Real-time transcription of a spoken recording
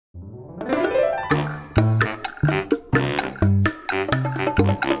Всем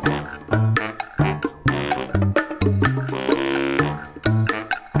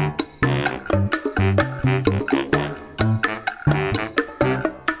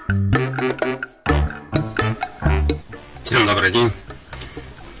добрый день!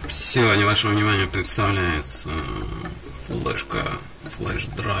 Сегодня вашему вниманию представляется флешка,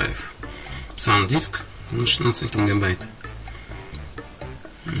 флеш-драйв SanDisk на 16 гигабайт.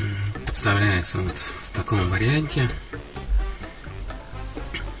 Представляется вот в таком варианте,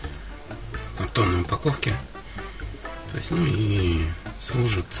 в картонной упаковке. То есть, ну и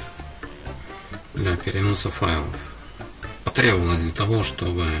служит для переноса файлов. Потребовалось для того,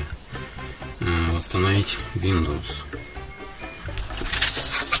 чтобы восстановить Windows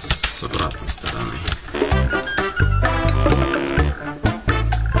с обратной стороны.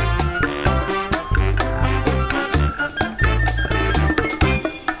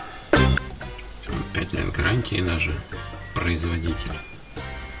 Гарантии даже производитель.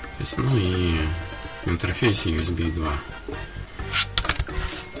 То есть, ну и в интерфейсе USB 2.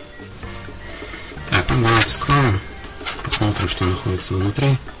 Так, ну давайте вскроем, посмотрим, что находится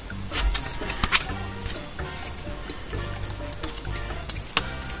внутри.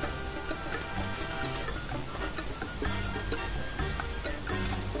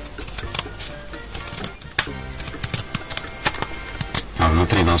 А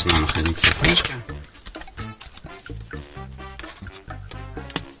внутри должна находиться флешка.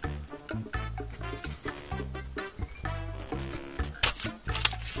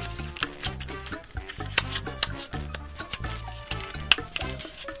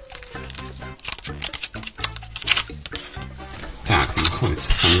 Так, находится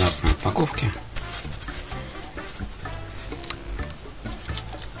в стандартной упаковке.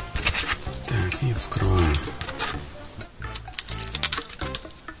 Так, и вскроем.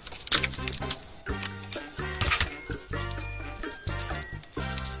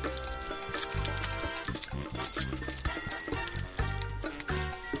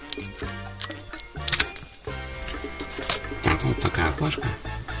 Так, вот такая флешка.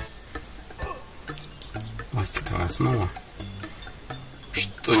 Пластиковая основа.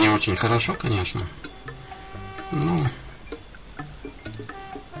 Что не очень хорошо, конечно. Но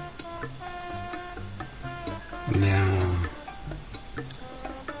для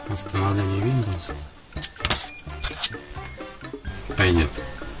восстановления Windows пойдет.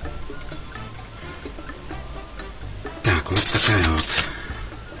 Так, вот такая вот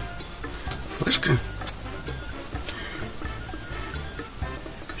флешка.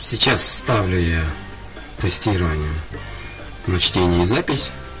 Сейчас вставлю я тестирование на чтение и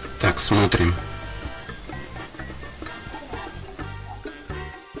запись. Так, смотрим.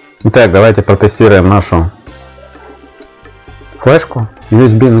 Итак, давайте протестируем нашу флешку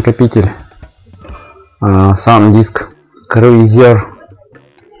USB-накопитель SanDisk Cruzer.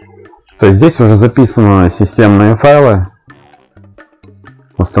 То есть здесь уже записаны системные файлы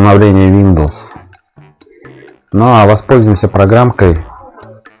установления Windows. Ну а воспользуемся программкой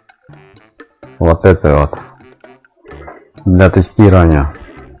вот этой вот для тестирования.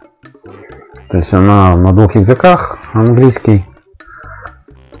 То есть она на двух языках, английский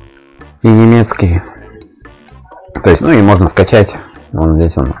и немецкий. То есть, ну и можно скачать, вон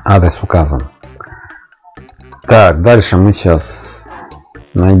здесь он, адрес указан. Так, дальше мы сейчас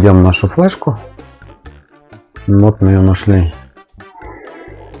найдем нашу флешку. Вот мы ее нашли.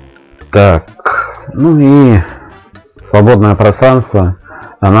 Так, ну и свободное пространство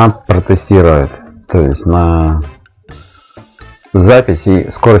она протестирует. То есть на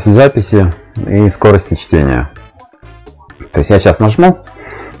записи, скорости записи и скорости чтения. То есть я сейчас нажму,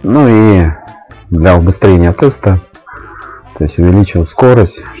 ну и для убыстрения теста, то есть увеличил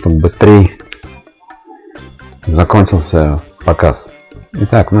скорость, чтобы быстрее закончился показ.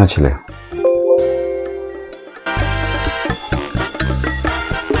 Итак, начали.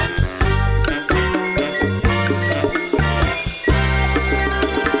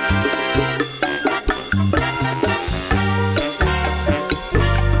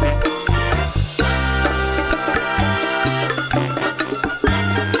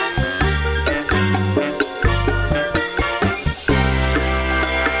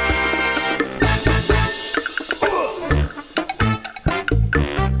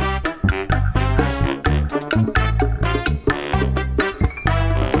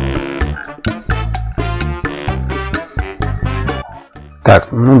 Так,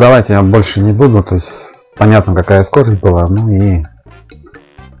 ну давайте я больше не буду, то есть понятно, какая скорость была, ну и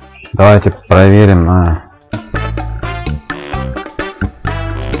давайте проверим на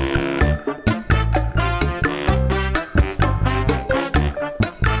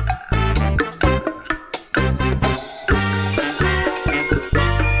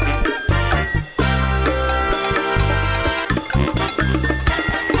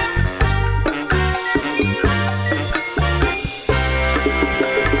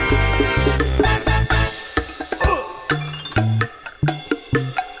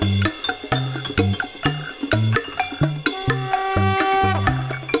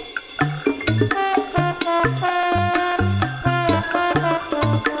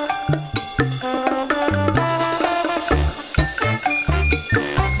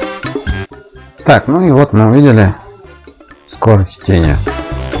Так, ну и вот мы увидели скорость чтения.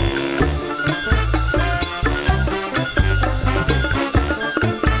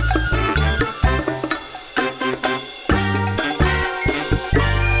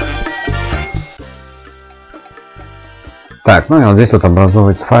 Так, ну и вот здесь вот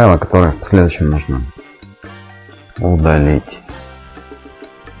образуются файлы, которые в следующем нужно удалить.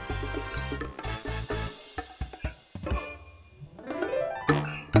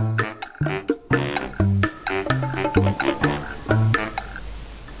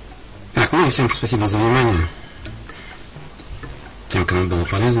 Так, ну и всем спасибо за внимание. Тем, кому было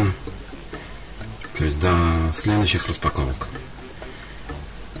полезно. То есть до следующих распаковок.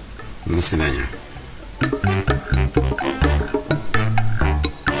 До свидания.